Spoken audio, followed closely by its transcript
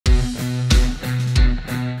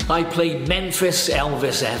I play Memphis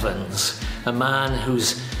Elvis Evans, a man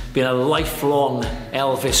who's been a lifelong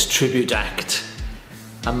Elvis Tribute Act,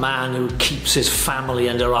 a man who keeps his family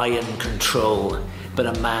under iron control, but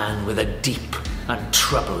a man with a deep and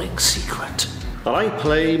troubling secret. I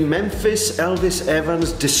play Memphis Elvis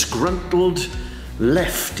Evans' disgruntled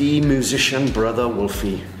lefty musician brother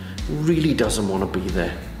Wolfie. Really doesn't want to be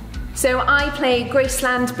there. So I play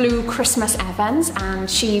Graceland Blue Christmas Evans, and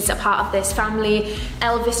she's a part of this family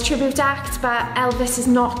Elvis Tribute Act, but Elvis is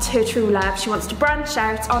not her true love. She wants to branch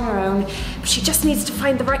out on her own, but she just needs to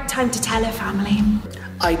find the right time to tell her family.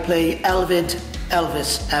 I play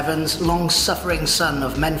Elvis Evans, long-suffering son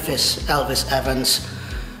of Memphis Elvis Evans,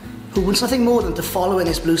 who wants nothing more than to follow in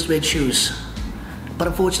his blue suede shoes. But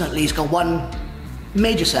unfortunately, he's got one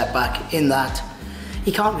major setback in that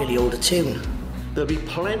he can't really hold a tune. There'll be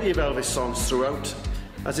plenty of Elvis songs throughout.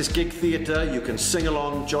 As this gig theatre, you can sing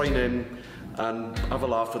along, join in, and have a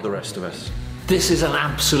laugh with the rest of us. This is an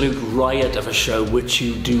absolute riot of a show which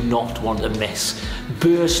you do not want to miss.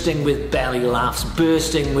 Bursting with belly laughs,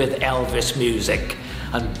 bursting with Elvis music,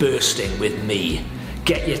 and bursting with me.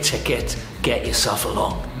 Get your ticket, get yourself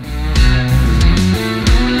along.